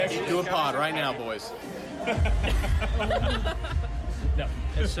pod right now, boys. No.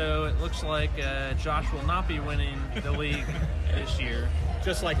 And so it looks like Josh will not be winning the league this year.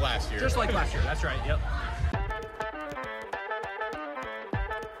 Just like last year. Just like last year. That's right. Yep.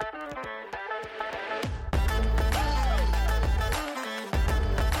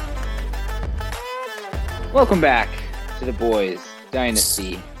 Welcome back to the Boys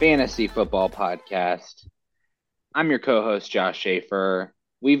Dynasty Fantasy Football Podcast. I'm your co-host, Josh Schaefer.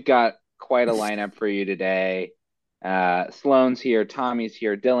 We've got quite a lineup for you today. Sloan's here, Tommy's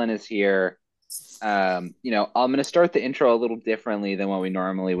here, Dylan is here. I'm going to start the intro a little differently than what we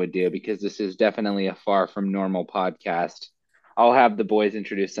normally would do because this is definitely a far from normal podcast. I'll have the boys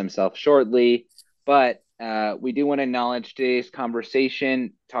introduce themselves shortly, but we do want to acknowledge today's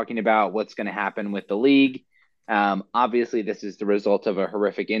conversation, talking about what's going to happen with the league. Obviously, this is the result of a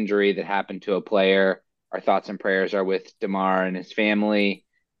horrific injury that happened to a player. Our thoughts and prayers are with Damar and his family.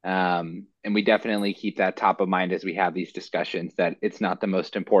 And we definitely keep that top of mind as we have these discussions, that it's not the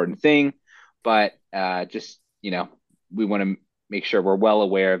most important thing, but we want to make sure we're well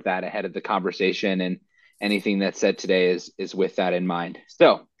aware of that ahead of the conversation, and anything that's said today is with that in mind.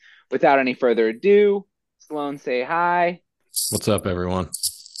 So without any further ado, Sloan, say hi. What's up, everyone?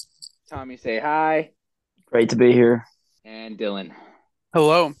 Tommy, say hi. Great to be here. And Dylan.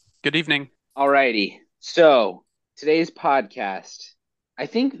 Hello. Good evening. All righty. So today's podcast, I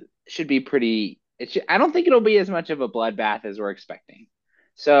think, should be I don't think it'll be as much of a bloodbath as we're expecting.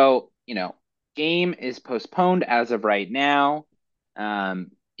 So, game is postponed as of right now.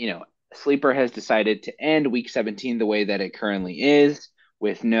 Sleeper has decided to end week 17 the way that it currently is,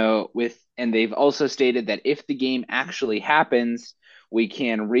 and they've also stated that if the game actually happens, we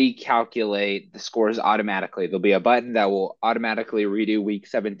can recalculate the scores automatically. There'll be a button that will automatically redo week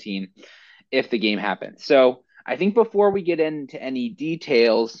 17 if the game happens. So I think before we get into any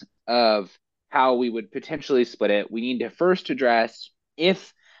details of how we would potentially split it, we need to first address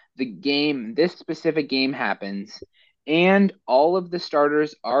if this specific game happens and all of the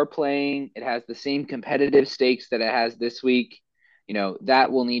starters are playing, it has the same competitive stakes that it has this week.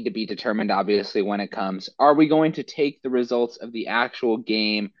 That will need to be determined, obviously, when it comes. Are we going to take the results of the actual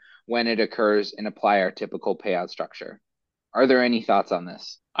game when it occurs and apply our typical payout structure? Are there any thoughts on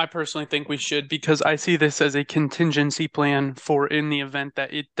this? I personally think we should, because I see this as a contingency plan for in the event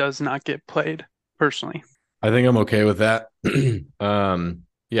that it does not get played, personally. I think I'm okay with that.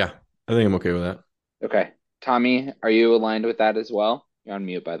 Yeah, I think I'm okay with that. Okay. Tommy, are you aligned with that as well? You're on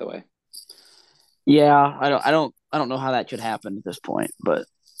mute, by the way. Yeah, I don't know how that should happen at this point, but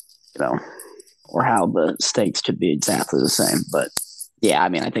or how the stakes should be exactly the same. But yeah,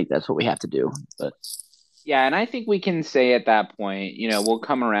 I think that's what we have to do. But yeah, and I think we can say at that point, we'll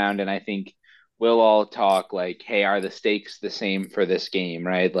come around and I think we'll all talk like, hey, are the stakes the same for this game,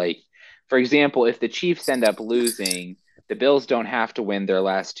 right? Like, for example, if the Chiefs end up losing, the Bills don't have to win their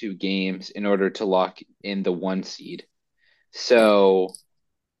last two games in order to lock in the 1 seed. So,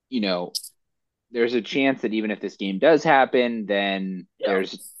 there's a chance that even if this game does happen, then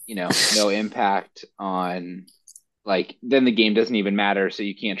there's, no impact on, then the game doesn't even matter. So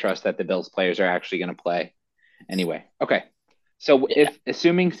you can't trust that the Bills players are actually going to play anyway. Okay. So if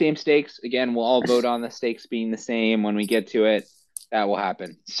assuming same stakes, again, we'll all vote on the stakes being the same when we get to it. That will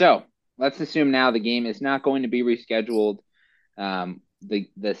happen. So let's assume now the game is not going to be rescheduled.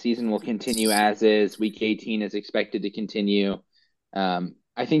 The season will continue as is. Week 18 is expected to continue.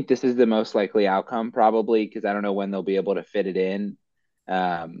 I think this is the most likely outcome, probably, because I don't know when they'll be able to fit it in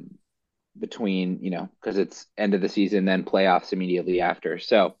between, because it's end of the season, then playoffs immediately after.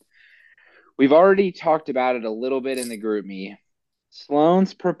 So we've already talked about it a little bit in the group me.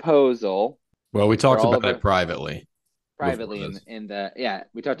 Sloan's proposal. Well, we talked about it privately. Privately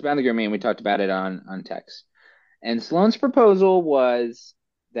we talked about it in the group me, and we talked about it on text. And Sloan's proposal was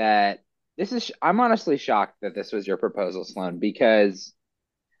that I'm honestly shocked that this was your proposal, Sloan, because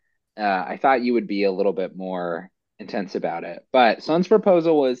I thought you would be a little bit more intense about it. But Sloan's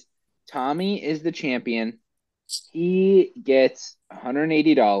proposal was Tommy is the champion. He gets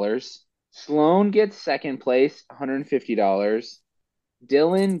 $180. Sloan gets second place, $150.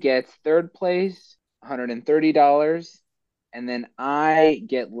 Dylan gets third place, $130. And then I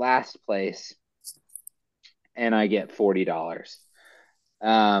get last place, and I get $40.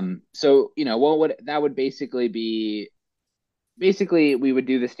 So, that would basically be, we would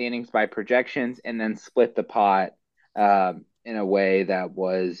do the standings by projections and then split the pot in a way that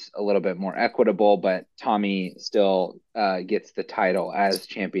was a little bit more equitable, but Tommy still gets the title as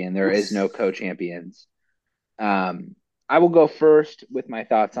champion. There is no co-champions. I will go first with my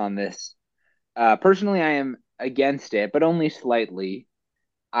thoughts on this. Personally, I am against it, but only slightly.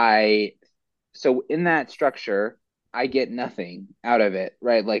 I so in that structure, I get nothing out of it,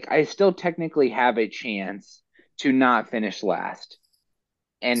 right? Like I still technically have a chance to not finish last.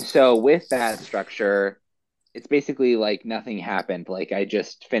 And so with that structure, it's basically like nothing happened. Like I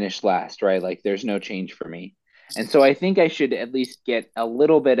just finished last, right? Like there's no change for me. And so I think I should at least get a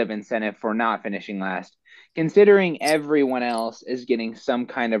little bit of incentive for not finishing last, considering everyone else is getting some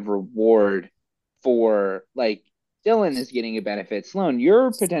kind of reward for like Dylan is getting a benefit. Sloan,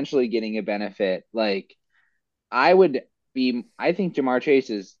 you're potentially getting a benefit. Like I think Jamar Chase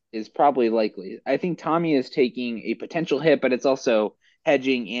is probably likely. I think Tommy is taking a potential hit, but it's also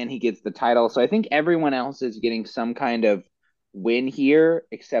hedging and he gets the title. So I think everyone else is getting some kind of win here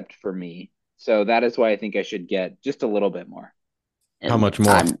except for me. So that is why I think I should get just a little bit more. How And much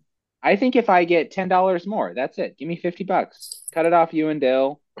more? I think if I get $10 more, that's it. Give me $50. Cut it off you and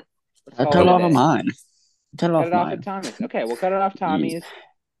Dill. Let's I call cut it it a off of day. mine. Cut it Cut off it off at mine. Tommy's. Okay, we'll cut it off Yeah. Tommy's.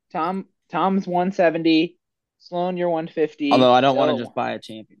 Tom's 170. Sloan, you're Although 150. I don't want to Dill, just buy a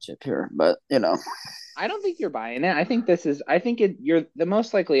championship here, but I don't think you're buying it. I think you're the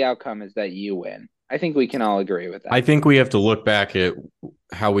most likely outcome is that you win. I think we can all agree with I that. think we have to look back at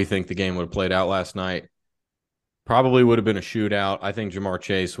how we think the game would have played out last night. Probably would have been a shootout. I think Jamar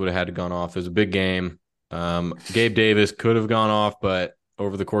Chase would have had to gone off. It was a big game. Gabe Davis could have gone off, but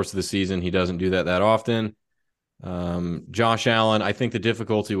over the course of the season, he doesn't do that often. Josh Allen, I think the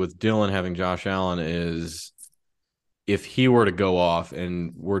difficulty with Dylan having Josh Allen is if he were to go off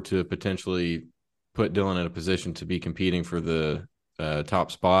and were to potentially put Dylan in a position to be competing for the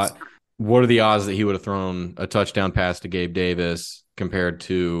top spot, what are the odds that he would have thrown a touchdown pass to Gabe Davis compared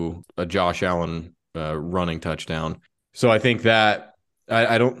to a Josh Allen running touchdown? So I think that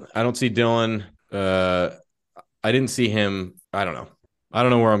I don't see Dylan. I didn't see him. I don't know. I don't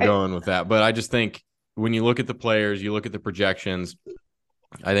know where I'm I, going with that, but I just think when you look at the players, you look at the projections.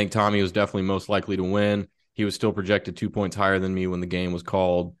 I think Tommy was definitely most likely to win. He was still projected 2 points higher than me when the game was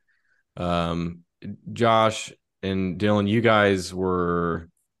called. Um, Josh and Dylan, you guys were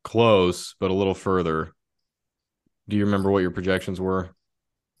close, but a little further. Do you remember what your projections were?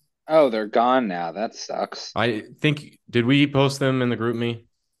 oh, they're gone now. That sucks. I think, did we post them in the group me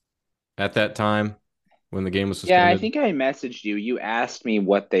at that time when the game was Yeah, I suspended? think I messaged you. You asked me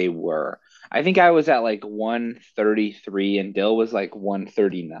what they were. I think I was at like 133 and Dill was like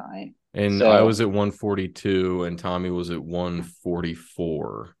 139. And I So, was at 142 and Tommy was at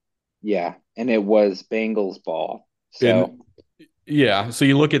 144. yeah, and it was Bengals ball. So, And yeah, so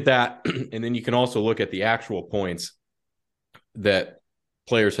you look at that, and then you can also look at the actual points that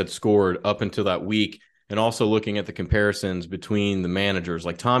players had scored up until that week, and also looking at the comparisons between the managers.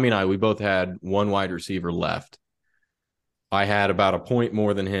 Like Tommy and I, we both had one wide receiver left. I had about a point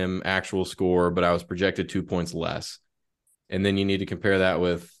more than him actual score, but I was projected 2 points less. And then you need to compare that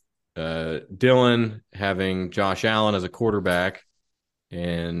with Dylan having Josh Allen as a quarterback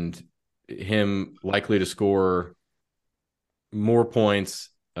and him likely to score more points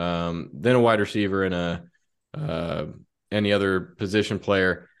than a wide receiver and any other position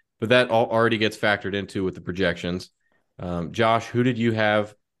player. But that already gets factored into with the projections. Josh, who did you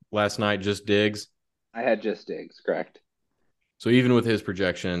have last night? Just Diggs? I had just Diggs, correct. So even with his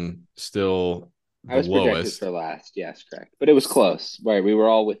projection, still I the was projected lowest. for last. Yes, correct. But it was close. Right. We were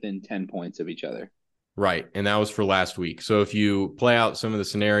all within 10 points of each other. Right. And that was for last week. So if you play out some of the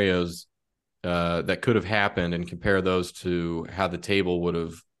scenarios that could have happened and compare those to how the table would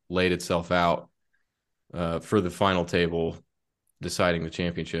have laid itself out for the final table deciding the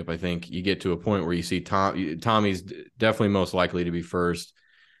championship, I think you get to a point where you see Tommy's definitely most likely to be first,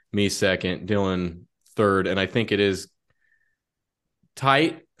 me second, Dylan third. And I think it is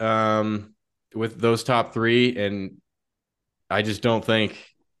tight with those top three. And I just don't think,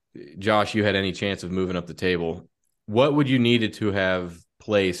 Josh, you had any chance of moving up the table. What would you needed to have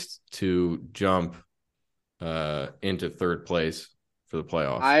placed to jump into third place for the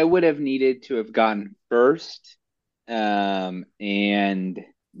playoffs? I would have needed to have gotten first. And Dylan,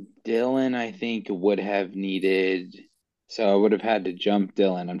 I think, would have needed. So I would have had to jump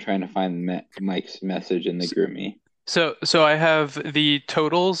Dylan. I'm trying to find Mike's message in the group me. So I have the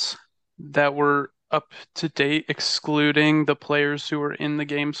totals that were up to date, excluding the players who were in the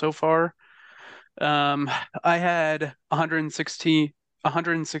game so far. I had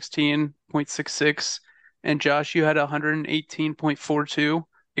 116.66, and Josh, you had 118.42,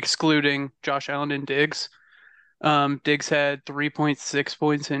 excluding Josh Allen and Diggs. Diggs had 3.6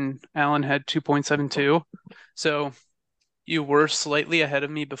 points and Allen had 2.72. So you were slightly ahead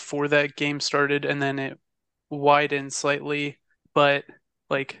of me before that game started, and then it widened slightly. But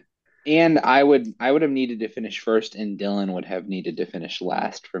like And I would have needed to finish first, and Dylan would have needed to finish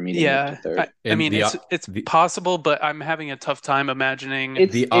last for me to move to Yeah, I, third. I And mean it's the possible, but I'm having a tough time imagining.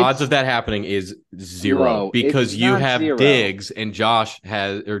 It's the odds of that happening is zero low. It's because you not have zero. Diggs and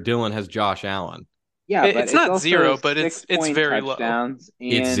Dylan has Josh Allen. Yeah, but It's it's not also zero, but six it's point very low. touchdowns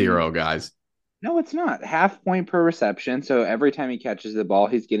It's and zero, guys. no, it's not. Half point per reception. So every time he catches the ball,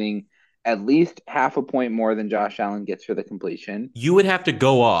 he's getting at least half a point more than Josh Allen gets for the completion. You would have to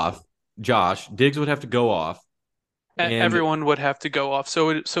go off, Josh. Diggs would have to go off. And Everyone would have to go off. So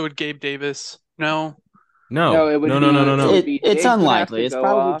would Gabe Davis. No. No, no, it would no, no, no, be no, it would no. be It's Diggs would have unlikely. to It's go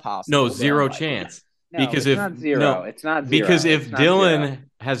probably off. No, possible, but zero unlikely. chance. No, Because it's if not zero. no, It's not because zero. if It's not zero. Dylan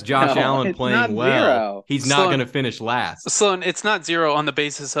has Josh No, Allen it's not playing well, zero. he's not Sloan, going to finish last. Sloan, it's not zero on the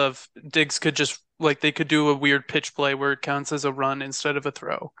basis of Diggs could just like they could do a weird pitch play where it counts as a run instead of a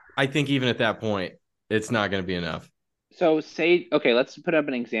throw. I think even at that point, it's not going to be enough. So say okay, let's put up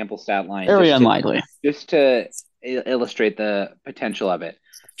an example stat line Very unlikely. just to illustrate the potential of it.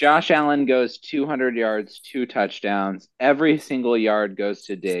 Josh Allen goes 200 yards, 2 touchdowns. Every single yard goes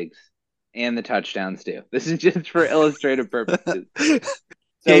to Diggs, and the touchdowns do. This is just for illustrative purposes. So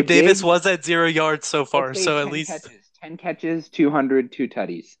Gabe Davis Diggs, was at 0 yards so let's far, say so at 10 least catches, 10 catches, 200, 2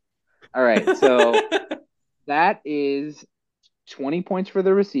 tutties. All right, so that is 20 points for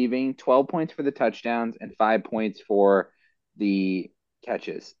the receiving, 12 points for the touchdowns, and 5 points for the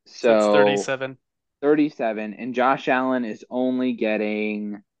catches. so it's So 37. 37. And Josh Allen is only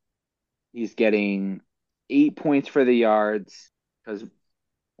getting 8 points for the yards because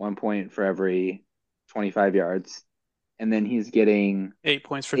 1 point for every 25 yards. And then he's getting 8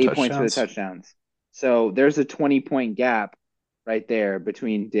 points for 8 points for the touchdowns. touchdowns. So there's a 20-point gap right there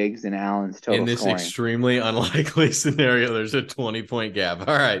between Diggs and Allen's In total this scoring. extremely unlikely scenario, there's a 20-point gap.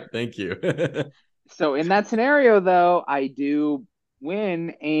 All right, thank you. So in that scenario, though, I do win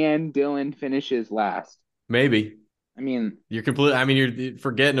and Dylan finishes last. Maybe I mean, you're complete. I mean, you're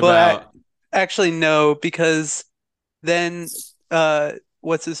forgetting But about. actually, no, because then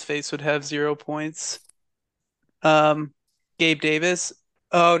what's his face would have 0 points. Gabe Davis.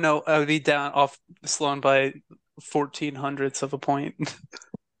 Oh no, I would be down off Sloan by 14 hundredths of a point.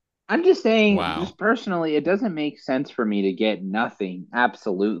 I'm just saying, Wow. just personally, it doesn't make sense for me to get nothing,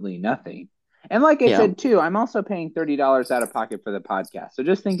 absolutely nothing. And like I Yeah. said too, I'm also paying $30 out of pocket for the podcast. So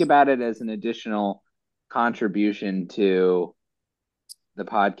just think about it as an additional contribution to the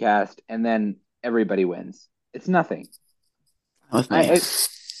podcast, and then everybody wins. It's nothing. With me.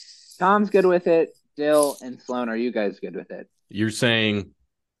 Tom's good with it. Dill and Sloan, are you guys good with it? You're saying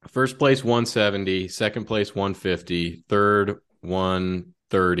first place 170, second place 150, third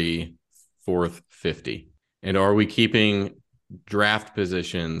 130, fourth 50. And are we keeping draft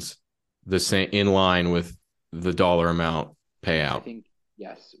positions the same in line with the dollar amount payout? I think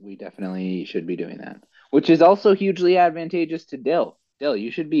yes, we definitely should be doing that, which is also hugely advantageous to Dill. Dill,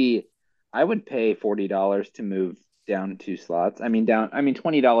 you should be. I would pay $40 to move down 2 slots. I mean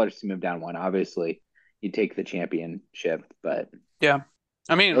 $20 to move down one. Obviously, you take the championship, but Yeah.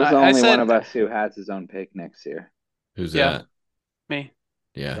 I mean, Dill's the I only said one of us who has his own pick next year. Who's Yeah. that? me.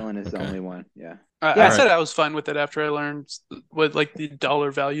 Yeah. Dylan is the okay. only one. Yeah. I Yeah. said I was fine with it after I learned what like the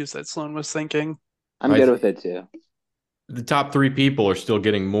dollar values that Sloan was thinking. I'm good with it too. The top three people are still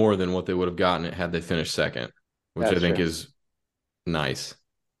getting more than what they would have gotten had they finished second, which That's I think true. is nice,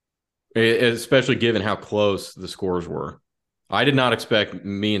 especially given how close the scores were. I did not expect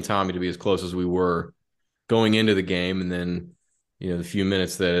me and Tommy to be as close as we were going into the game, and then the few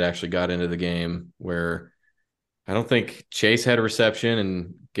minutes that it actually got into the game where I don't think Chase had a reception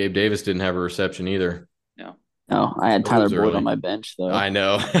and Gabe Davis didn't have a reception either. No, I had It Tyler was Boyd early. on my bench, though. I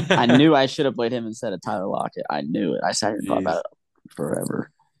know. I knew I should have played him instead of Tyler Lockett. I knew it. I sat here and thought Jeez. about it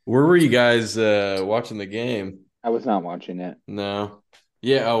forever. Where were you guys watching the game? I was not watching it. No.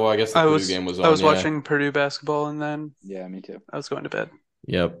 Yeah. Oh, well, I guess the I Purdue was game was on. I was yeah. watching Purdue basketball and then Yeah, me too. I was going to bed.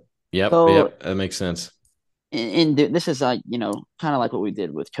 Yep. So- That makes sense. And this is like, kind of like what we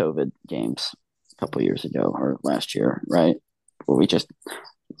did with COVID games a couple of years ago or last year, right? Where we just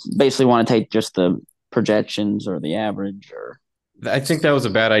basically want to take just the projections or the average, or I think that was a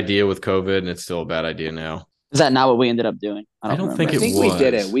bad idea with COVID, and it's still a bad idea now. is that not what we ended up doing? I don't remember. think I it think we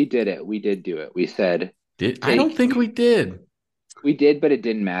did was. it. We did it. We did do it. We said I don't think we did. we did, but it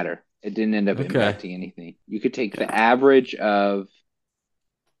didn't matter. It didn't end up Okay. impacting anything. You could take the average of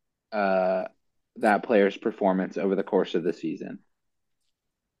that player's performance over the course of the season.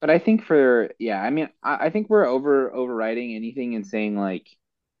 But I think I think we're overriding anything and saying like,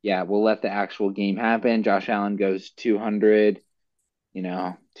 yeah, we'll let the actual game happen. Josh Allen goes 200,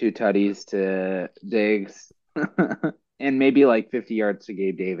 2 tutties to Diggs, and maybe like 50 yards to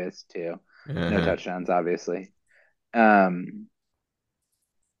Gabe Davis too. No Uh-huh. touchdowns, obviously. Um,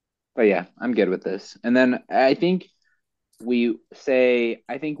 but yeah, I'm good with this. And then I think we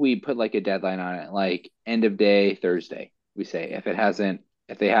put like a deadline on it, like end of day Thursday. We say if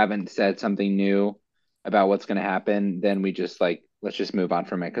they haven't said something new about what's going to happen, then we just like let's just move on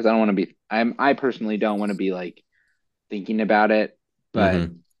from it because I don't want to be. I personally don't want to be like thinking about it, but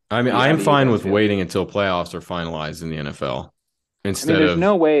Mm-hmm. I mean, how I'm do you fine guys with feel? waiting until playoffs are finalized in the NFL I mean, instead there's of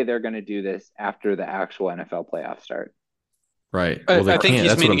no way they're going to do this after the actual NFL playoffs start. right. I, Well, they I think can't.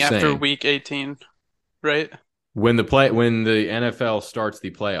 he's That's what I'm meaning after saying. week 18, right? When the NFL starts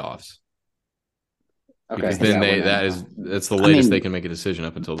the playoffs, because Okay, then yeah, when the that's the I latest they mean, can make a decision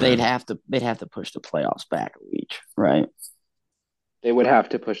up until they'd then. have to they'd have to push the playoffs back a week, right? they would have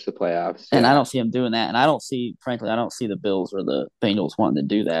to push the playoffs. And I Yeah, don't see them doing that. And frankly, I don't see the Bills or the Bengals wanting to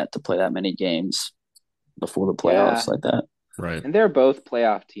do that to play that many games before the yeah, playoffs like that. Right. and they're both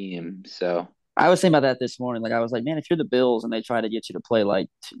playoff teams, so I was thinking about that this morning. Like I was like, man, if you're the Bills and they try to get you to play like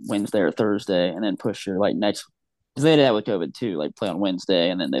Wednesday or Thursday and then push your like next, because they did that with COVID too, like play on Wednesday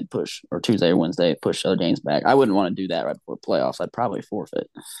and then they'd push or Tuesday or Wednesday push other games back. I wouldn't want to do that right before playoffs. I'd probably forfeit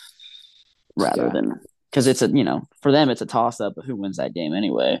rather yeah. than because it's a for them it's a toss up of who wins that game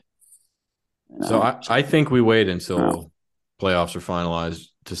anyway. So I think we wait Oh. until playoffs are finalized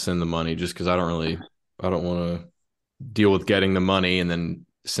to send the money, just because I don't want to deal with getting the money and then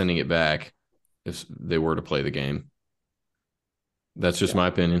sending it back if they were to play the game. That's just Yeah. my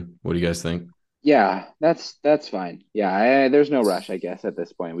opinion. What do you guys think? Yeah, that's fine. Yeah, there's no rush, I guess, at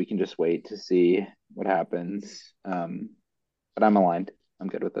this point. We can just wait to see what happens. But I'm aligned. I'm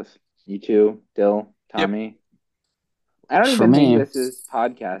good with this. You too, Dill, Yep. Tommy. I don't For even think me, this is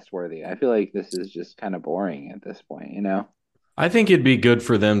podcast worthy. I feel like this is just kind of boring at this point, you know? I think it'd be good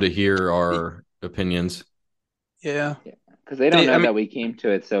for them to hear our opinions. Yeah. Yeah, because they don't I know mean, that we came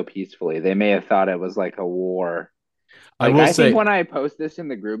to it so peacefully. They may have thought it was like a war. I Like will I think say, when I post this in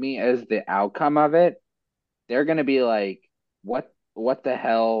the group me as the outcome of it, they're gonna be like, what the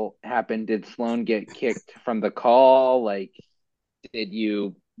hell happened? Did Sloan get kicked from the call? Like,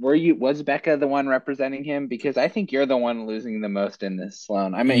 was Becca the one representing him? Because I think you're the one losing the most in this,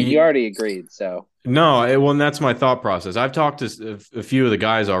 Sloan. I mean, you already agreed, so well, and that's my thought process. I've talked to a few of the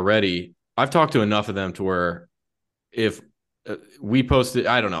guys already. I've talked to enough of them to where if we posted,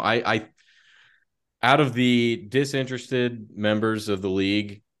 I don't know, I out of the disinterested members of the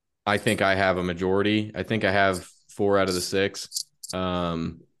league, I think I have a majority. I think I have 4 out of the 6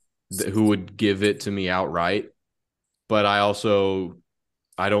 who would give it to me outright. But I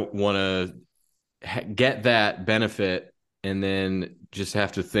don't want to get that benefit and then just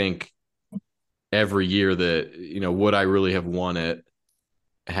have to think every year that, would I really have won it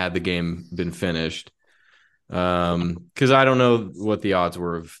had the game been finished? Because I don't know what the odds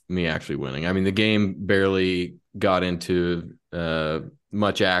were of me actually winning. I mean, the game barely got into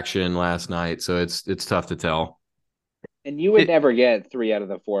much action last night, so it's tough to tell. and you would it, never get 3 out of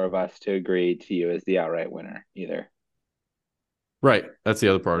the 4 of us to agree to you as the outright winner either. Right, that's the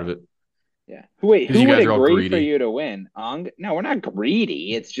other part Yeah. of it. Yeah. Wait, Because who you would guys are all agree for greedy. you to win? Ong? No, we're not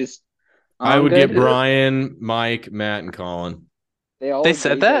greedy. It's just I Ong would get good. Brian, Mike, Matt, and Colin. They all they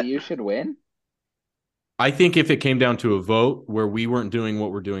said agreed that that? you should win. I think if it came down to a vote where we weren't doing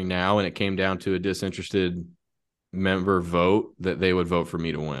what we're doing now, and it came down to a disinterested member vote, that they would vote for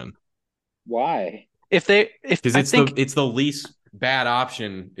me to win. Why? If Because I think it's the least bad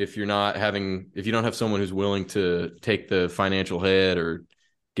option if you don't have someone who's willing to take the financial hit or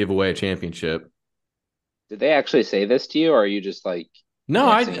give away a championship. Did they actually say this to you, or are you just like No,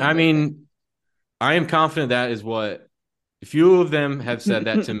 dancing I in the thing? mean, I am confident that is what a few of them have said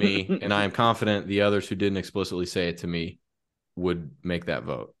that to me, and I am confident the others who didn't explicitly say it to me would make that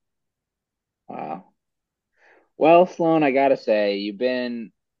vote. Wow. Well, Sloan, I gotta say, you've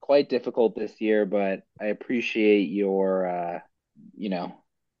been quite difficult this year, but I appreciate your, you know,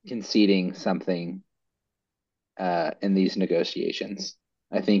 conceding something in these negotiations.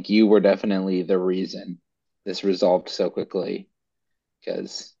 I think you were definitely the reason this resolved so quickly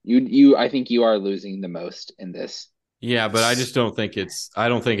because I think you are losing the most in this. Yeah, but I don't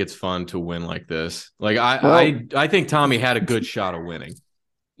think it's fun to win like this. Like well, I think Tommy had a good shot of winning.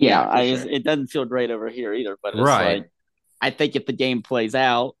 yeah, Yeah, for sure. it doesn't feel great over here either. But it's Right. like I think if the game plays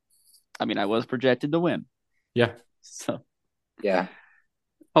out, I mean, I was projected to win, Yeah. so Yeah.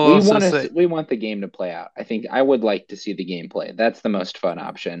 I'll also say, We want the game to play out. I think I would like to see the game play. That's the most fun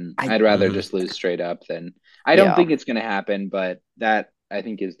option. I I'd rather Mhm. just lose straight up than I don't yeah. think it's going to happen, but that I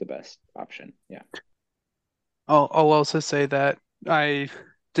think is the best option. Yeah. I'll also say that I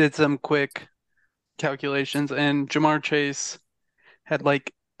did some quick calculations, and Jamar Chase had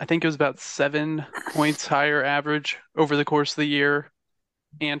I think it was about 7 points higher average over the course of the year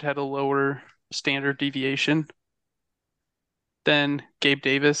and had a lower standard deviation than Gabe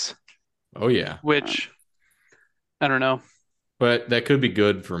Davis, Oh yeah, which I don't know. but that could be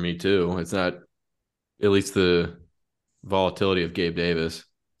good for me too. It's not at least the volatility of Gabe Davis.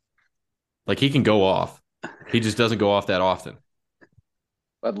 Like he can go off. He just doesn't go off that often.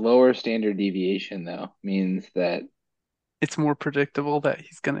 But lower standard deviation though means that It's more predictable that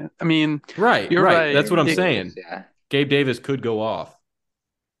he's gonna. I mean, Right, you're right. right. That's what I'm Diggs, saying. yeah, Gabe Davis could go off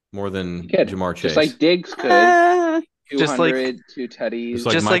more he than could. Jamar Just Chase. like Diggs could. Uh, Just like 200, two Just tutties.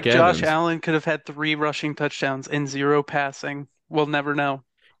 like just Mike like Josh Evans. Allen could have had 3 rushing touchdowns and 0 passing. We'll never know.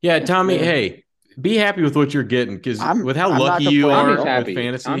 Yeah, That's Tommy, true. hey, be happy with what you're getting because with how I'm not lucky you complaining at Tommy's are all. with happy.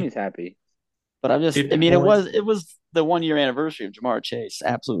 fantasy, Tommy's happy. But I'm just, I 50 mean, points. it was the 1 year anniversary of Jamar Chase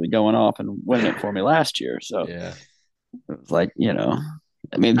absolutely going off and winning it for me last year. So Yeah. it was like, I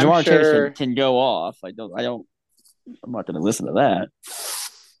mean, I'm Jamar Chase sure. can go off. I'm not going to listen to that.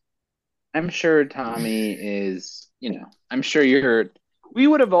 I'm sure Tommy is. I'm sure you're. We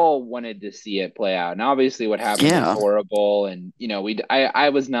would have all wanted to see it play out, and obviously, what happened was Yeah. horrible. And I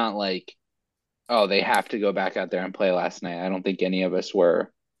was not like, oh, they have to go back out there and play last night. I don't think any of us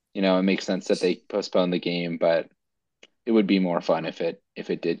were. It makes sense that they postponed the game, but it would be more fun if it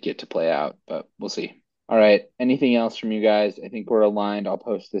did get to play out. But we'll see. All right. Anything else from you guys? I think we're aligned. I'll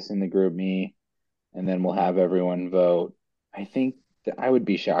post this in the group me, and then we'll have everyone vote. I think that I would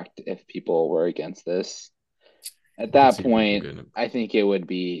be shocked if people were against this. At I could that see people point, getting it. I think it would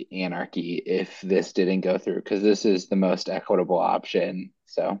be anarchy if this didn't go through because this is the most equitable option.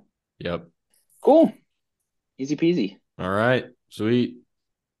 So Yep. cool. Easy peasy. All right. Sweet.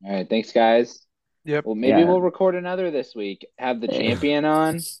 All right. Thanks, guys. Yep. Well, maybe Yeah. we'll record another this week. Have the Yeah. champion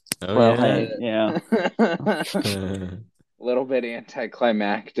on. Oh Well, yeah. hey, yeah. A little bit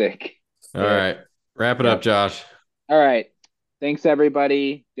anticlimactic. All there. right. Wrap it Yeah. up, Josh. All right. Thanks,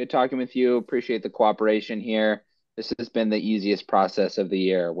 everybody. Good talking with you. Appreciate the cooperation here. This has been the easiest process of the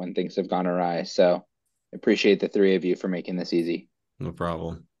year when things have gone awry. So appreciate the three of you for making this easy. No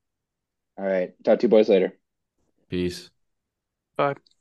problem. All right. Talk to you boys later. Peace. Bye.